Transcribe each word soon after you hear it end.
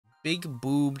Big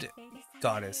boobed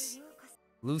goddess.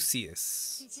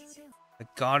 Lucius. The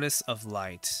goddess of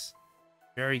light.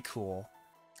 Very cool.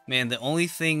 Man, the only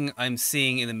thing I'm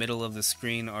seeing in the middle of the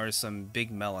screen are some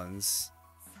big melons.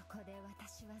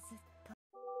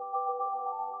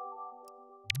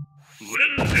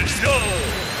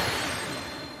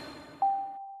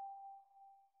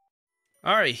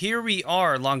 Alright, here we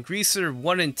are, Langrisser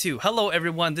 1 and 2. Hello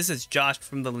everyone, this is Josh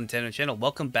from the Lintendo channel.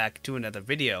 Welcome back to another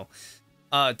video.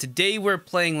 Today we're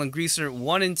playing Langrisser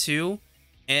 1 and 2,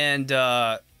 and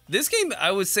this game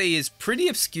I would say is pretty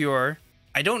obscure.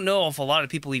 I don't know if a lot of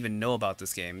people even know about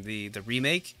this game, the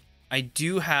remake. I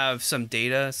do have some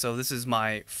data, so this is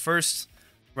my first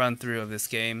run through of this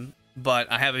game,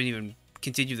 but I haven't even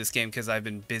continue this game because I've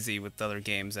been busy with other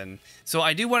games, and so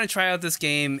I do want to try out this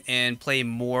game and play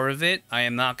more of it. I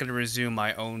am not going to resume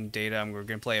my own data. We're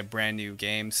going to play a brand new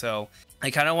game, so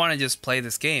I kind of want to just play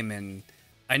this game, and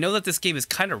I know that this game is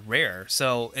kind of rare,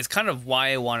 so it's kind of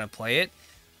why I want to play it.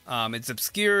 It's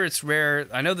obscure, it's rare.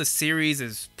 I know the series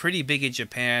is pretty big in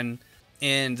Japan,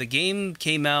 and the game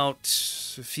came out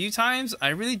a few times. I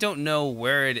really don't know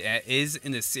where it is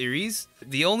in the series.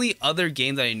 The only other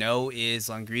game that I know is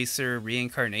Langrisser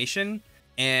Reincarnation,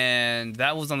 and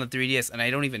that was on the 3DS, and I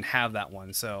don't even have that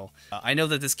one. So I know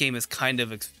that this game is kind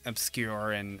of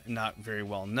obscure and not very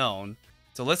well known.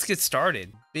 So let's get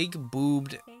started. Big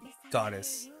boobed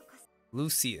goddess.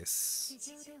 Lucius.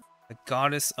 The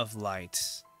goddess of light.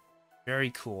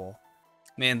 Very cool.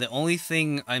 Man, the only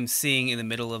thing I'm seeing in the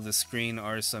middle of the screen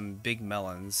are some big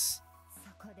melons.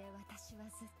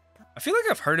 I feel like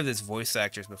I've heard of this voice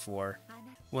actors before.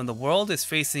 When the world is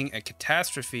facing a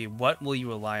catastrophe, what will you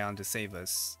rely on to save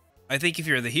us? I think if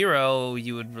you're the hero,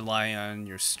 you would rely on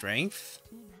your strength.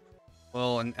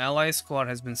 Well, an ally squad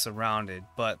has been surrounded,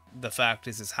 but the fact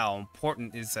is how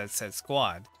important is that said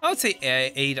squad? I would say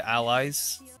aid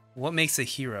allies. What makes a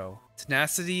hero?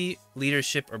 Tenacity,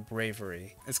 leadership, or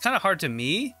bravery? It's kind of hard to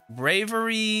me.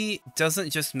 Bravery doesn't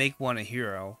just make one a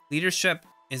hero. Leadership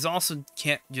is also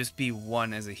can't just be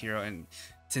one as a hero, and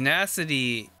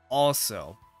tenacity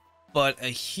also. But a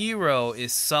hero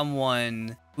is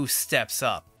someone who steps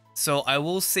up. So I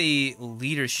will say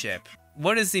leadership.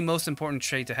 What is the most important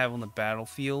trait to have on the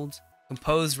battlefield?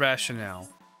 Composed rationale.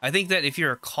 I think that if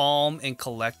you're calm and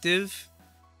collective,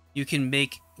 you can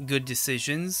make good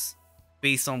decisions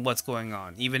based on what's going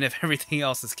on, even if everything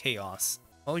else is chaos.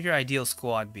 What would your ideal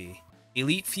squad be?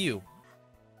 Elite few.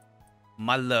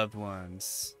 My loved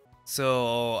ones.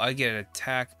 So I get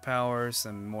attack power,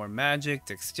 some more magic,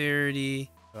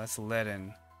 dexterity. That's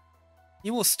Leaden.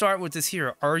 You will start with this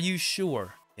hero. Are you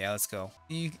sure? Yeah, let's go.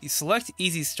 You select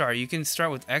easy start. You can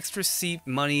start with extra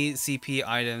money, CP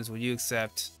items. Would you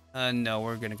accept? No,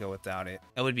 we're gonna go without it.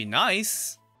 That would be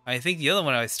nice. I think the other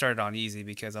one I started on easy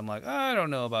because I'm like, I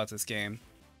don't know about this game.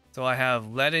 So I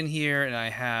have Leaden here, and I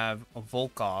have a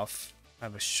Volkov. I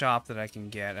have a shop that I can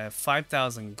get. I have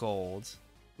 5,000 gold.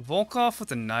 Volkov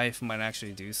with a knife might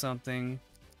actually do something.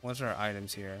 What's our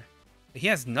items here? He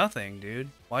has nothing, dude.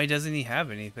 Why doesn't he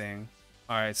have anything?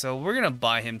 Alright, so we're gonna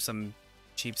buy him some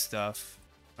cheap stuff.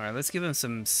 Alright, let's give him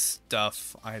some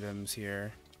stuff items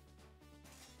here.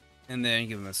 And then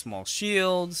give him a small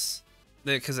shields.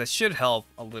 Because that should help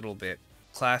a little bit.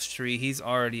 Class tree, he's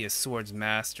already a swords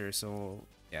master, so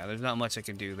yeah, there's not much I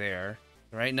can do there.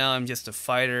 Right now I'm just a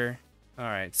fighter.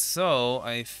 Alright, so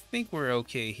I think we're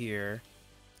okay here.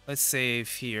 Let's save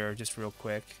here just real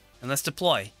quick. And let's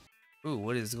deploy. Ooh,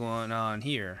 what is going on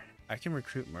here? I can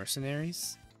recruit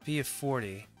mercenaries? Be a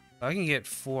 40. I can get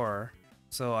 4.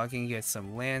 So I can get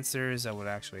some lancers, that would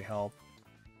actually help.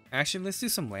 Actually, let's do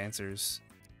some lancers.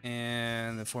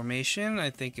 And the formation, I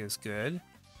think, is good.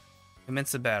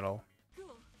 Commence the battle.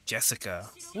 Jessica.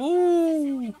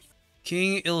 Woo!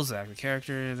 King Ilzak, the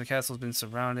character. The castle's been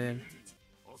surrounded.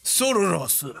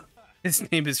 Sororos!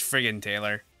 His name is friggin'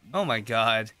 Taylor. Oh my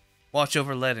god. Watch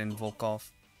over Leaden,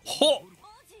 Volkov. Ho!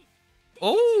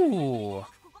 Oh!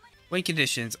 Win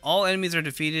conditions. All enemies are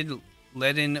defeated.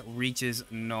 Leaden reaches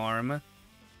Narm.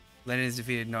 Leaden is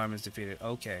defeated. Narm is defeated.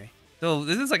 Okay. So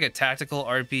this is like a tactical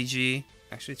RPG.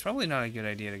 Actually, it's probably not a good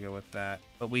idea to go with that.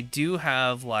 But we do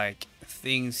have, like,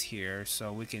 things here,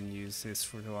 so we can use this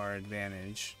to our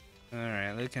advantage.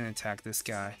 Alright, we can attack this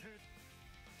guy.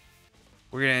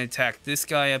 We're going to attack this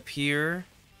guy up here.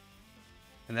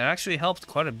 And that actually helped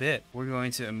quite a bit. We're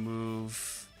going to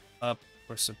move up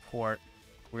for support.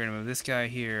 We're going to move this guy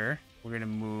here. We're going to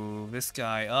move this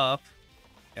guy up.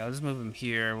 Yeah, let's move him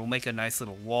here. We'll make a nice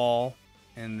little wall.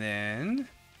 And then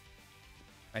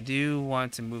I do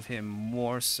want to move him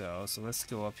more so let's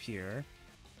go up here.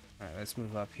 Alright, let's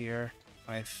move up here.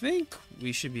 I think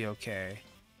we should be okay.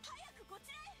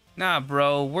 Nah,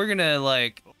 bro, we're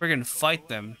gonna fight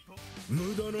them.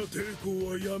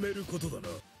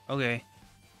 Okay.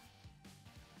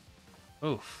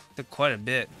 Oof, took quite a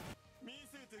bit.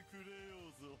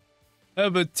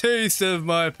 Have a taste of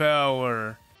my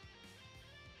power.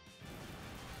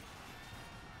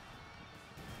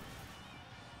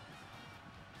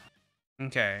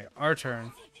 Okay, our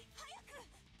turn.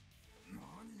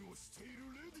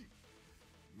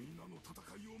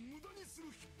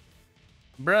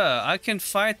 Bruh, I can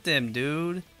fight them,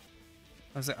 dude.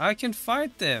 I was like, I can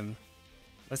fight them.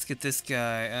 Let's get this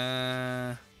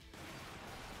guy,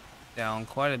 down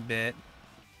quite a bit.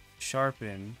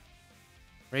 Sharpen.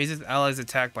 Raises allies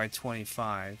attack by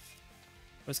 25.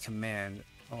 What's command?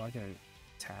 Oh, I can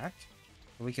attack?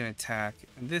 We can attack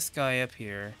this guy up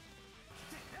here.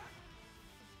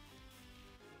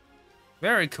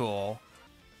 Very cool.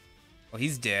 Well,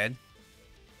 he's dead.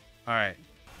 Alright.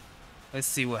 Let's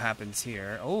see what happens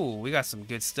here. Oh, we got some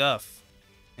good stuff.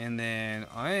 And then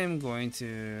I am going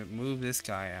to move this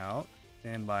guy out.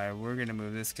 Stand by. We're going to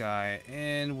move this guy.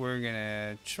 And we're going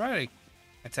to try to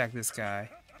attack this guy.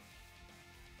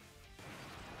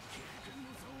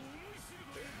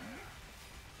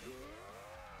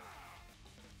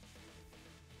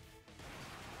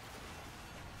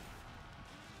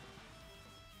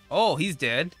 Oh, he's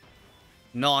dead.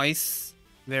 Nice.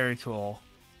 Very cool.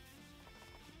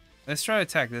 Let's try to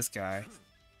attack this guy.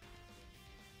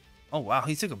 Oh, wow.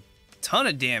 He took a ton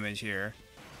of damage here.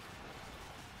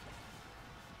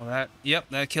 Well, yep,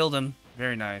 that killed him.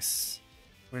 Very nice.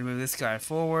 We're going to move this guy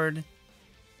forward.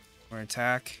 We're going to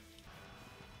attack.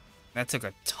 That took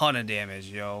a ton of damage,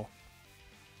 yo.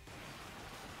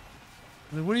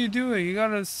 Like, what are you doing? You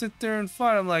gotta sit there and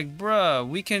fight. I'm like, bruh,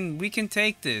 we can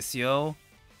take this, yo.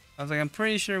 I was like, I'm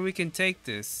pretty sure we can take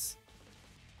this.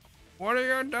 What are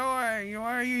you doing?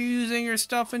 Why are you using your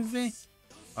stuff in me?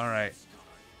 Alright.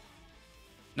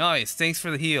 Nice, thanks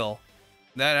for the heal.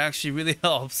 That actually really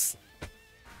helps.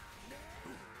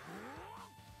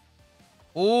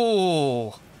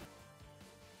 Oh.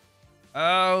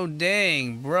 Oh,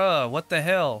 dang, bruh, what the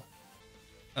hell?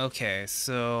 Okay,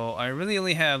 so I really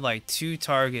only have like 2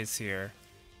 targets here.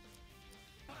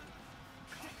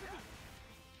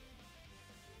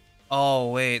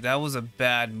 Oh, wait, that was a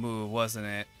bad move, wasn't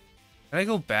it? Can I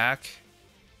go back?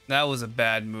 That was a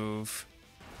bad move.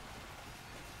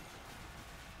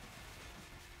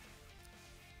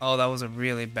 Oh, that was a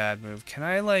really bad move. Can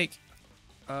I, like...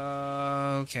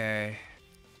 okay.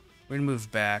 We're gonna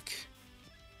move back.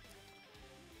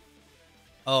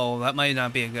 Oh, that might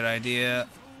not be a good idea.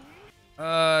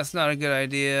 It's not a good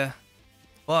idea.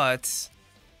 But...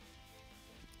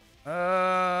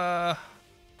 I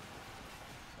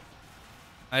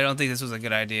don't think this was a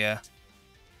good idea.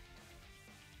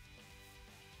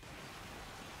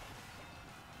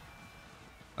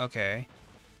 Okay.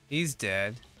 He's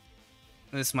dead.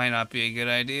 This might not be a good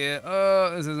idea.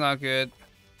 Oh, this is not good.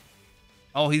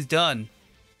 Oh, he's done.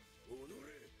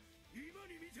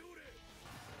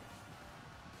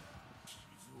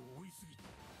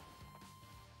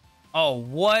 Oh,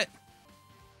 what?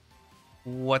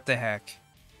 What the heck?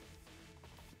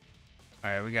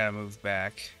 Alright, we gotta move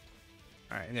back.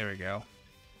 Alright, there we go.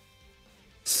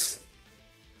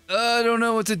 I don't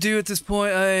know what to do at this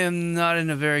point. I am not in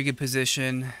a very good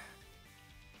position.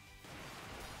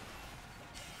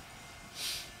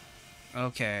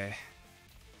 Okay.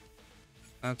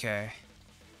 Okay.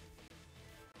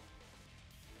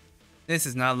 This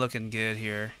is not looking good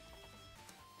here.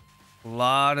 A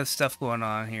lot of stuff going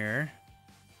on here.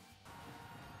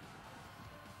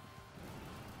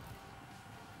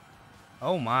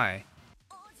 Oh my.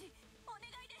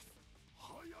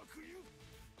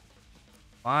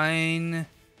 Fine.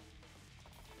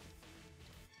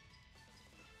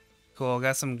 Cool,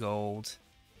 got some gold.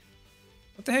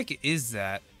 What the heck is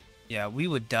that? Yeah, we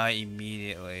would die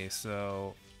immediately,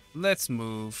 so let's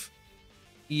move.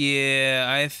 Yeah,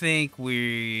 I think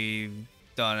we've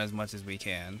done as much as we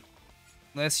can.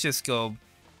 Let's just go.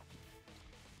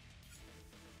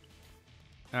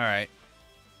 Alright.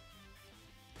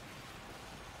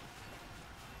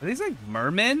 Are these like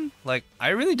mermen? Like, I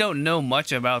really don't know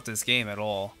much about this game at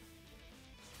all.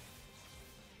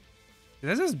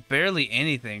 This is barely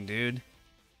anything, dude.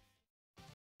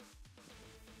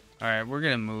 Alright, we're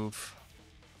gonna move.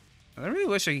 I really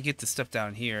wish I could get the stuff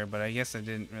down here, but I guess I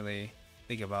didn't really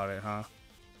think about it, huh?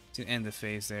 To end the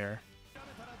phase there.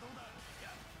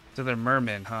 So they're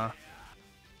mermen, huh?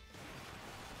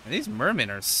 And these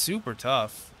mermen are super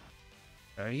tough.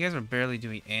 You guys are barely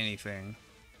doing anything.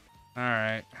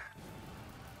 Alright.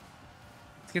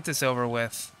 Let's get this over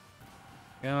with.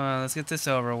 Come on, let's get this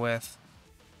over with.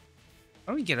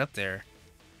 How do we get up there?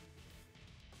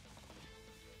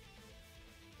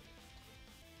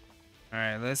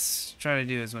 Alright, let's try to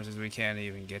do as much as we can to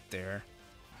even get there.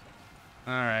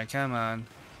 Alright, come on.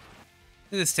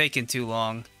 This is taking too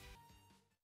long.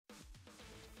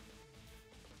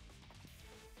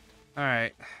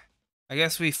 Alright. I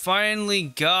guess we finally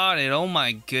got it. Oh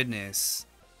my goodness.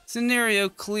 Scenario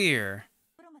clear.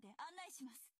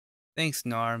 Thanks,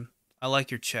 Narm. I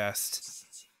like your chest.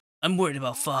 I'm worried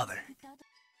about father.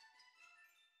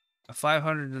 A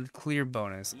 500 clear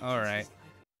bonus. Alright.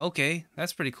 Okay,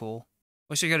 that's pretty cool.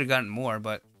 Wish I could have gotten more,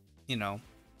 but, you know.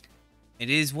 It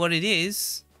is what it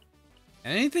is.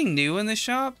 Anything new in the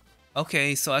shop?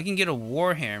 Okay, so I can get a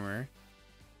warhammer.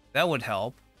 That would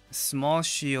help. A small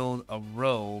shield, a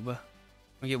robe.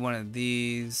 I'll get one of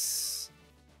these.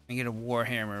 And get a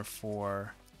warhammer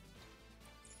for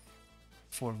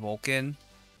Vulcan.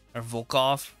 Or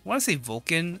Volkov. I want to say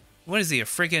Vulcan. What is he, a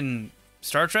freaking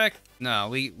Star Trek? No,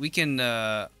 we can,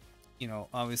 you know,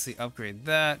 obviously upgrade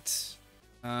that.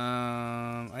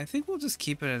 I think we'll just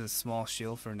keep it as a small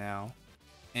shield for now.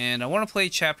 And I want to play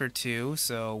Chapter 2,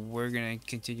 so we're going to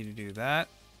continue to do that.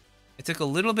 It took a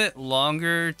little bit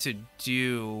longer to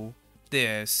do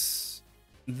this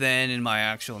than in my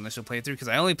actual initial playthrough, because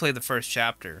I only played the first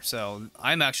chapter, so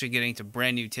I'm actually getting to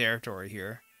brand new territory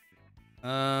here.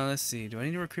 Let's see, do I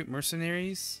need to recruit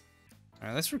mercenaries?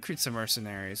 Alright, let's recruit some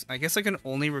mercenaries. I guess I can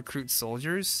only recruit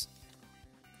soldiers.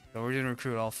 So we're going to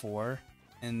recruit all 4.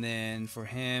 And then for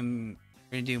him,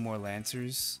 we're going to do more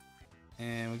lancers.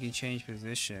 And we can change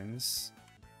positions.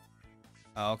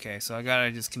 Oh, okay, so I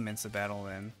gotta just commence the battle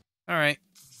then. Alright.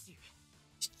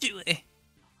 Let's do it.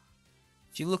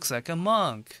 She looks like a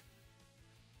monk.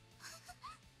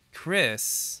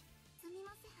 Chris.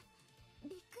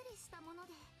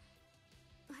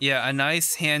 Yeah, a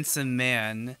nice, handsome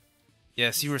man.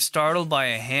 Yes, you were startled by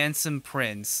a handsome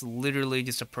prince literally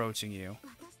just approaching you.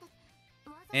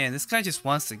 Man, this guy just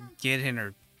wants to get in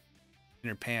her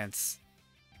pants.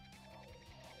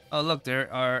 Oh, look,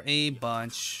 there are a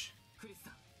bunch.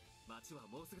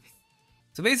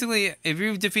 So basically, if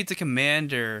you defeat the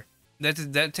commander,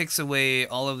 that takes away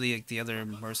all of the other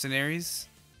mercenaries.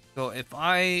 So if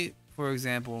I, for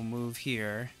example, move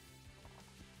here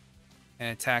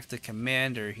and attack the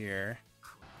commander here,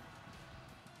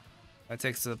 that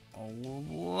takes up a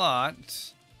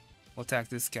lot. We'll attack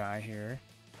this guy here.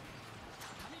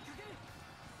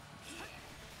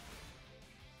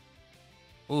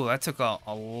 Ooh, that took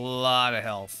a lot of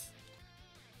health.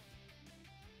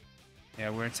 Yeah,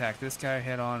 we're gonna attack this guy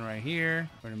head on right here.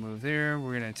 We're gonna move there.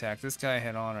 We're gonna attack this guy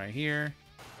head on right here.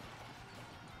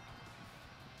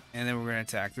 And then we're gonna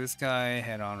attack this guy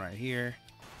head on right here.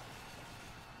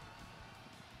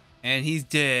 And he's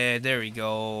dead. There we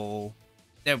go.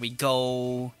 There we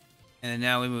go. And then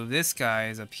now we move this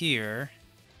guy up here.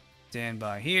 Stand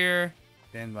by here.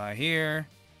 Stand by here.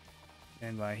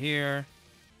 Stand by here.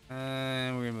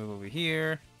 And we're gonna move over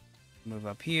here. Move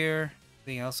up here.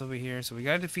 Anything else over here? So we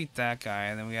gotta defeat that guy.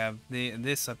 And then we have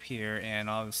this up here. And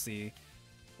obviously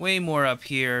way more up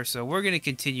here. So we're gonna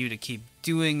continue to keep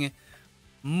doing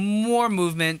more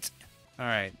movement.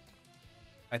 Alright.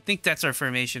 I think that's our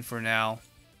formation for now.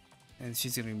 And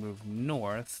she's gonna move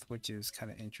north, which is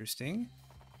kind of interesting.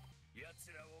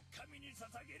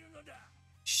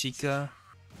 Shika.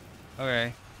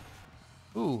 Okay.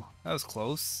 Ooh, that was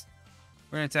close.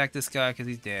 We're gonna attack this guy because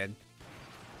he's dead.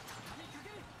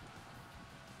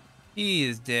 He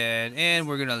is dead, and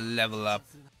we're gonna level up.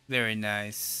 Very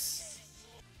nice.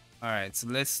 Alright, so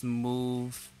let's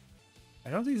move. I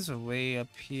don't think there's a way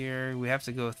up here. We have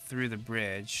to go through the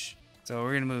bridge. So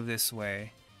we're gonna move this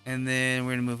way. And then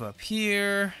we're gonna move up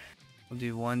here. We'll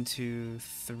do 1, 2,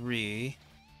 3.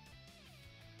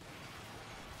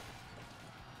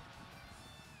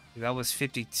 That was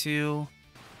 52.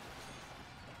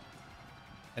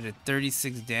 I did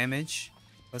 36 damage.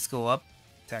 Let's go up.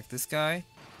 Attack this guy.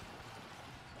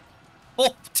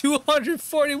 Oh,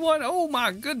 241. Oh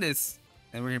my goodness.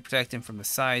 And we're gonna protect him from the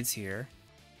sides here.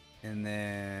 And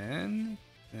then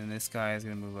this guy is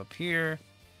gonna move up here.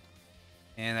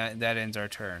 And that ends our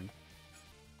turn.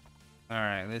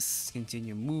 Alright, let's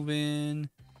continue moving.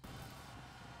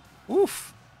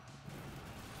 Oof.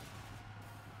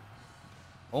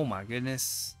 Oh my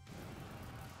goodness.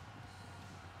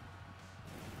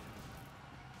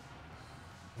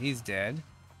 He's dead.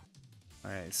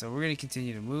 Alright, so we're going to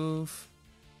continue to move.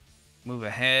 Move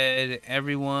ahead,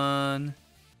 everyone.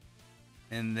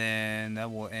 And then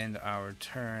that will end our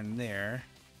turn there.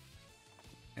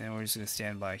 And we're just going to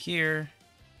stand by here.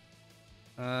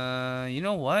 You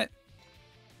know what?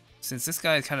 Since this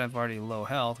guy is kind of already low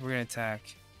health, we're going to attack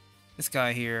this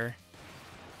guy here.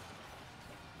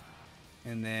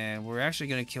 And then we're actually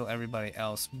gonna kill everybody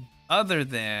else other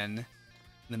than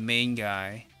the main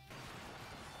guy.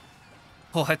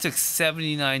 Oh, that took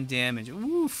 79 damage.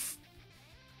 Oof.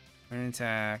 An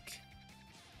attack.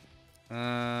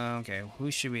 Okay,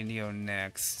 who should we go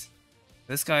next?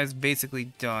 This guy's basically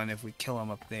done if we kill him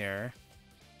up there.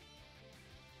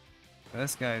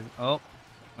 This guy's... Oh,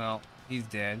 well, he's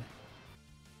dead.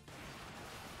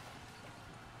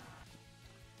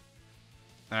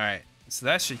 Alright, so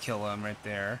that should kill him right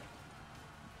there.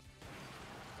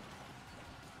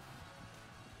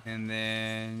 And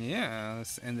then, yeah,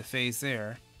 let's end the phase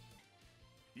there.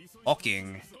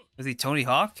 Hawking. Is he Tony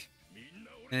Hawk?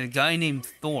 And a guy named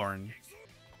Thorn.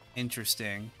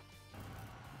 Interesting.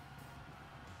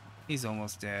 He's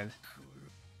almost dead.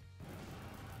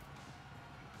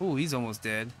 Ooh, he's almost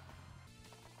dead.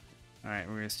 Alright,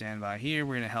 we're gonna stand by here.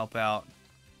 We're gonna help out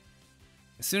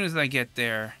as soon as I get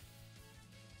there.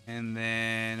 And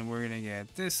then we're gonna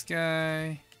get this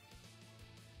guy.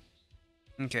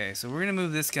 Okay, so we're gonna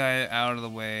move this guy out of the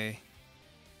way.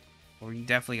 Well, we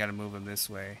definitely gotta move him this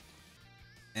way.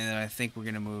 And then I think we're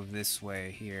gonna move this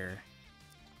way here.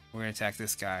 We're gonna attack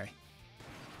this guy.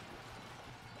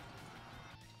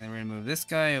 Then we're gonna move this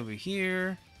guy over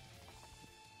here.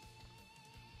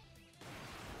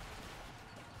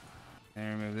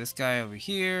 And remove this guy over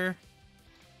here.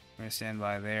 We're gonna stand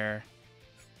by there.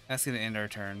 That's gonna end our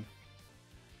turn.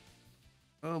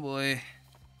 Oh boy.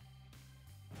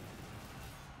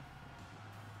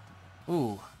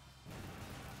 Ooh.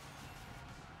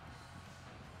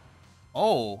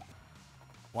 Oh.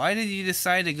 Why did you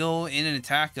decide to go in and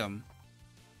attack him?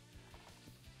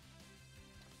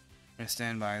 I'm gonna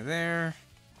stand by there.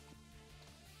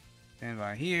 Stand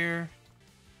by here.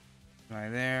 Stand by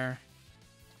there.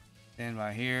 Stand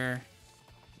by here.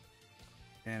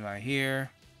 Stand by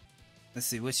here. Let's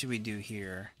see, what should we do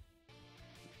here?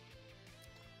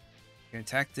 We can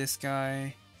attack this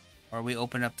guy. Or we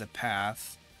open up the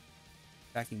path.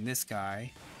 Attacking this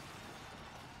guy.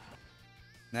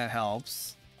 That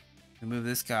helps. Remove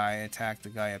this guy, attack the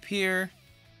guy up here.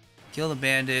 Kill the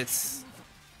bandits.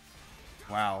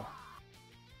 Wow.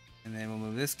 And then we'll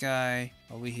move this guy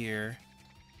over here.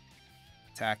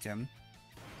 Attack him.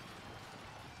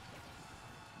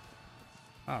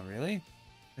 Oh, really?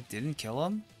 That didn't kill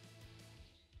him?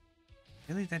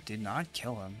 Really? That did not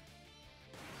kill him.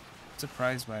 I'm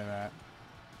surprised by that.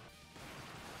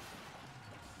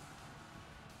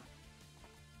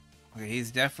 Okay,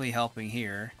 he's definitely helping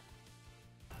here.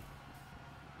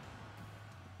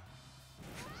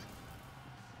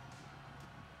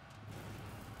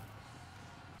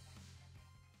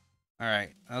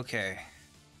 Alright, okay.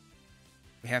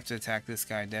 We have to attack this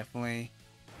guy, definitely.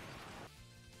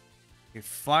 Okay,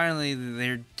 finally,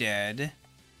 they're dead.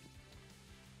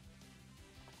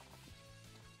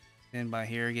 Stand by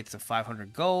here, gets a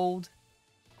 500 gold.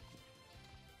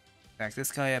 Attack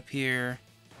this guy up here.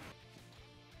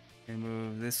 And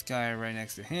move this guy right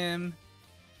next to him.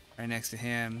 Right next to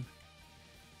him.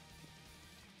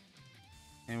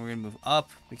 And we're gonna move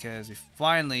up because we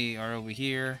finally are over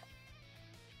here.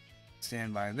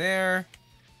 Stand by there.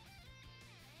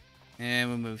 And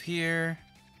we'll move here.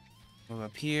 Move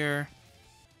up here.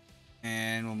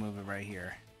 And we'll move it right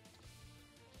here.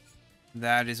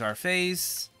 That is our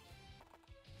phase.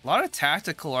 A lot of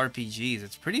tactical RPGs.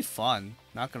 It's pretty fun.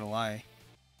 Not gonna lie.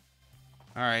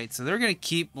 Alright, so they're gonna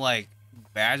keep, like,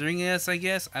 badgering us, I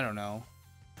guess? I don't know.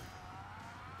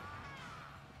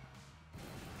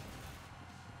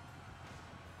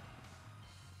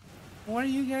 What are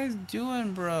you guys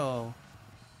doing, bro?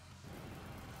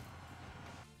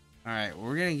 Alright,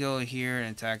 we're gonna go here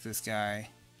and attack this guy.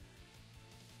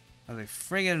 Oh, they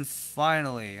friggin'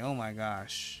 finally. Oh my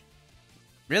gosh.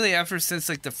 Really, since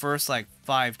like the first like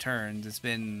 5 turns, it's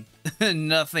been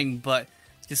nothing but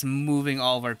just moving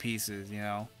all of our pieces, you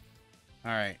know?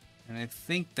 Alright, and I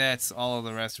think that's all of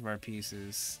the rest of our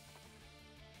pieces.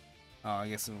 Oh, I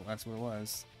guess that's what it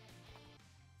was.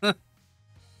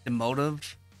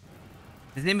 Demotive?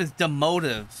 His name is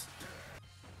Demotive.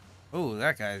 Oh,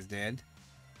 that guy's dead.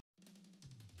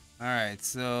 Alright,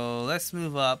 so let's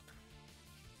move up.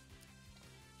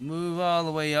 Move all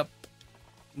the way up.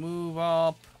 Move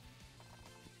up.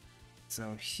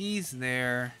 So he's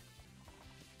there.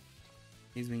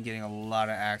 He's been getting a lot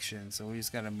of action, so we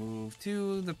just gotta move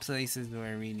to the places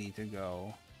where we need to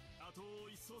go.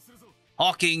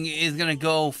 Hawking is gonna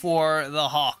go for the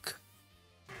hawk.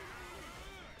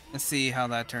 Let's see how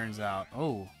that turns out.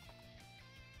 Oh.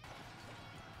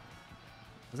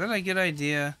 Was that a good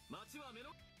idea?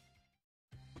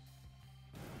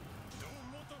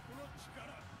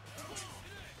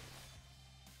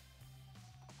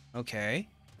 Okay.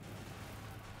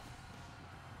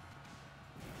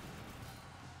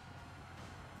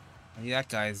 That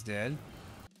guy's dead.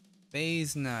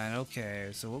 Phase 9. Okay,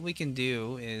 so what we can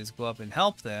do is go up and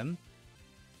help them.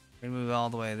 We're gonna move all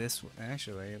the way this way.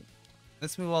 Actually,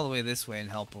 let's move all the way this way and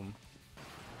help them.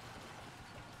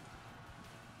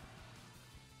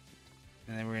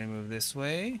 And then we're gonna move this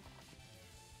way.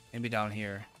 Maybe down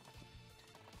here.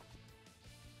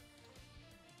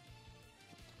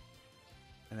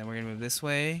 And then we're gonna move this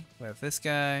way. We have this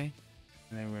guy.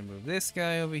 And then we're gonna move this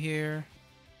guy over here.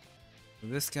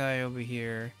 Move this guy over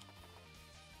here.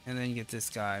 And then get this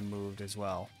guy moved as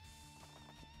well.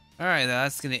 Alright,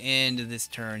 that's gonna end this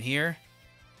turn here.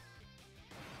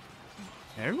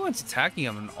 Everyone's attacking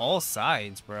him on all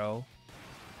sides, bro.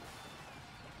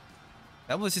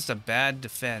 That was just a bad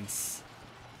defense.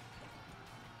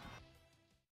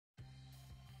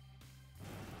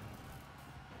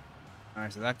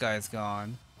 Alright, so that guy's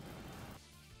gone.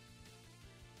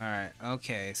 Alright,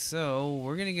 okay, so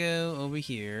we're gonna go over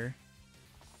here.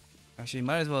 Actually,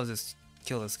 might as well just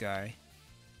kill this guy.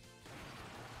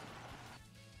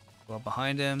 Go up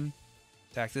behind him.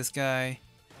 Attack this guy.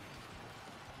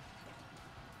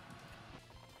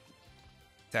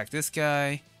 Attack this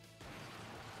guy.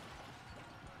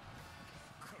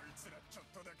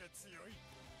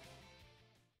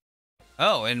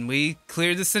 Oh, and we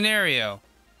cleared the scenario.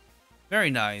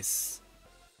 Very nice.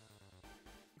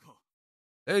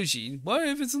 Oji, what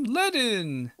if it's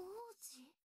leaden?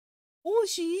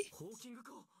 Oji?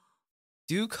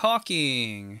 Duke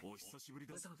Hawking.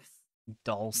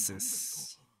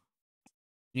 Dulcis.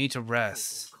 You need to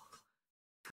rest.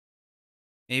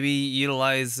 Maybe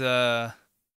utilize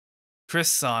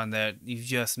Chris-san that you've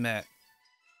just met.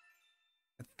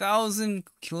 1,000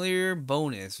 clear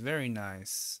bonus. Very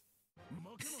nice.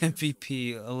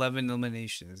 MVP, 11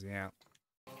 eliminations, yeah.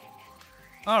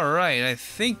 Alright, I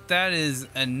think that is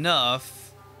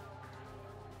enough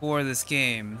for this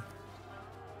game.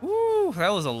 Woo, that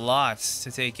was a lot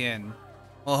to take in.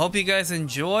 Well, hope you guys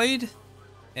enjoyed,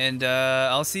 and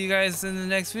I'll see you guys in the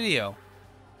next video.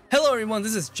 Hello everyone,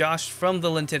 this is Josh from the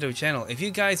Lintendo channel. If you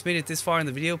guys made it this far in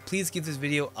the video, please give this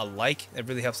video a like. It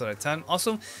really helps out a ton.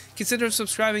 Also, consider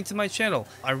subscribing to my channel.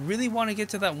 I really want to get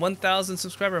to that 1,000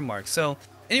 subscriber mark. So,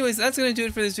 anyways, that's going to do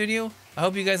it for this video. I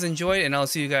hope you guys enjoyed, and I'll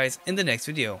see you guys in the next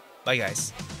video. Bye,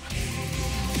 guys.